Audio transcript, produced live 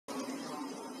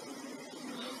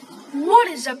What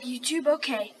is up, YouTube?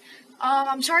 Okay,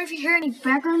 I'm sorry if you hear any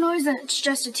background noise. That's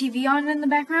just a TV on in the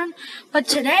background. But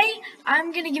today,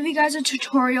 I'm gonna give you guys a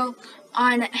tutorial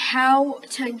on how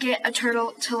to get a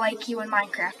turtle to like you in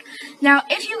Minecraft. Now,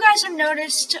 if you guys have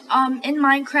noticed, in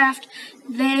Minecraft,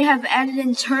 they have added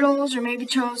in turtles, or maybe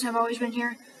turtles have always been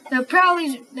here.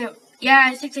 Yeah,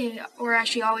 I think they were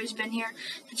actually always been here,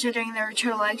 considering they were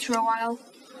turtle eggs for a while.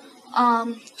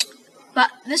 But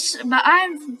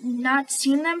I've not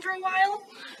seen them for a while,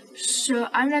 so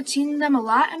I've not seen them a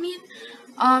lot, and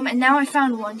now I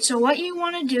found one. So what you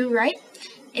want to do, right,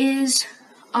 is,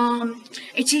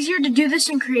 it's easier to do this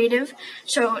in creative.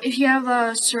 So if you have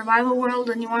a survival world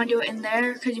and you want to do it in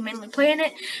there, because you mainly play in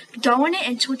it, go in it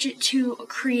and switch it to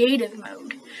creative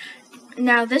mode.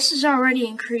 Now this is already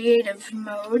in creative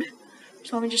mode,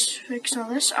 so let me just fix all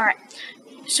this. Alright,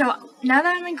 so now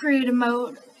that I'm in creative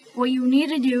mode, what you need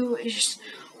to do is just,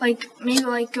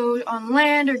 maybe go on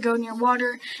land or go near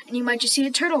water, and you might just see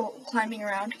a turtle climbing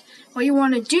around. What you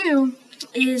want to do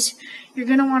is you're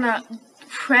going to want to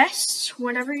press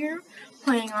whatever you're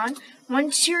playing on.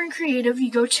 Once you're in creative, you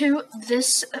go to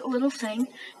this little thing.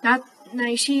 Now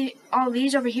you see all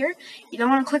these over here. You don't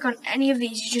want to click on any of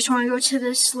these. You just want to go to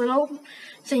this little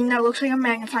thing that looks like a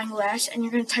magnifying glass, and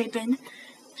you're going to type in,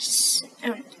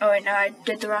 oh wait, no, I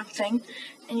did the wrong thing.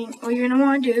 And what you're going to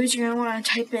want to do is you're going to want to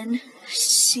type in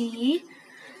C.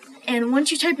 And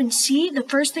once you type in C, the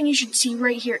first thing you should see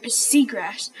right here is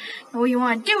seagrass. And what you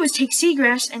want to do is take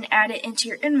seagrass and add it into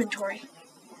your inventory.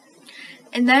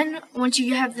 And then once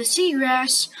you have the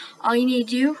seagrass, all you need to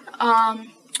do,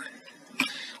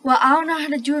 well, I don't know how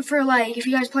to do it for, if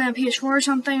you guys play on PS4 or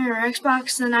something, or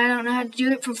Xbox, then I don't know how to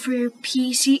do it for your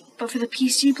PC, but for the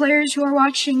PC players who are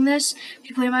watching this, if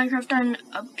you play Minecraft on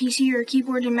a PC or a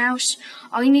keyboard and mouse,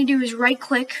 all you need to do is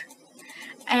right-click,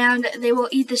 and they will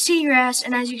eat the seagrass,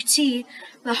 and as you can see,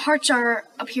 the hearts are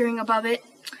appearing above it,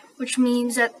 which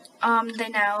means that, they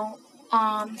now,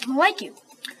 like you.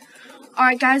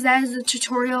 Alright guys, that is the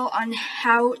tutorial on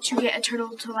how to get a turtle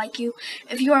to like you.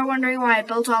 If you are wondering why I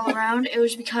built all around, it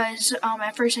was because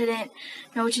at first I didn't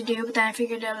know what to do, but then I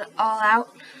figured it all out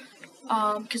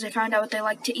because I found out what they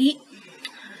like to eat.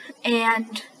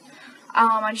 And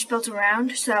I just built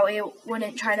around so it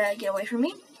wouldn't try to get away from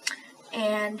me.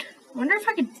 And I wonder if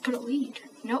I could put a lead.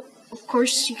 Nope, of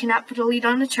course you cannot put a lead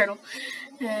on a turtle.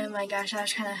 Oh my gosh,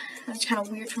 that's kind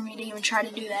of weird for me to even try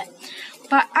to do that.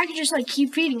 But I could just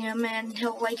keep feeding him and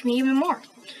he'll like me even more.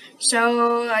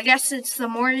 So I guess it's the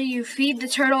more you feed the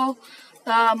turtle,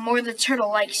 the more the turtle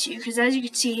likes you. Because as you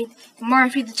can see, the more I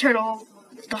feed the turtle,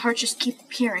 the hearts just keep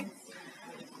appearing.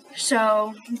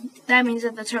 So that means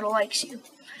that the turtle likes you.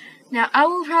 Now I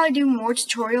will probably do more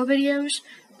tutorial videos,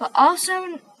 but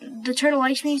also the turtle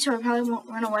likes me, so I probably won't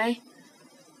run away.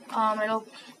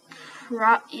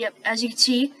 Yep, as you can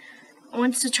see,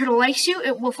 once the turtle likes you,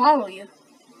 it will follow you.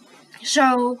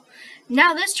 So,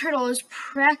 now this turtle is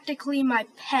practically my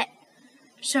pet.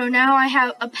 So now I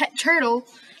have a pet turtle,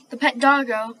 the pet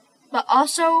doggo, but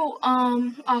also,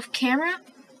 off camera,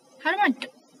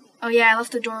 oh yeah, I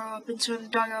left the door open so the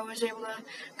doggo was able to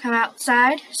come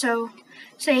outside. So,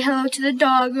 say hello to the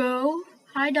doggo.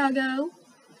 Hi, doggo.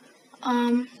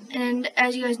 And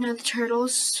as you guys know, the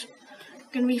turtle's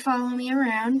gonna be following me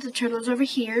around. The turtle's over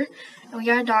here, and we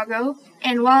got a doggo.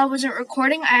 And while I wasn't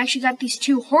recording, I actually got these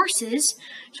 2 horses,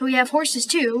 so we have horses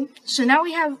too. So now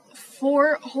we have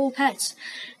 4 whole pets,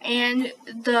 and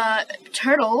the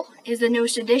turtle is the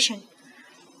newest addition.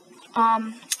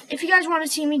 If you guys want to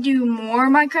see me do more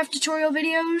Minecraft tutorial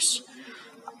videos,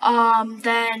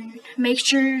 then make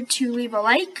sure to leave a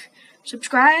like,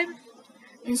 subscribe,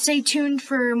 and stay tuned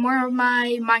for more of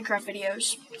my Minecraft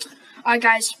videos. Alright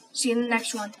guys, see you in the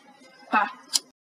next one. Bye.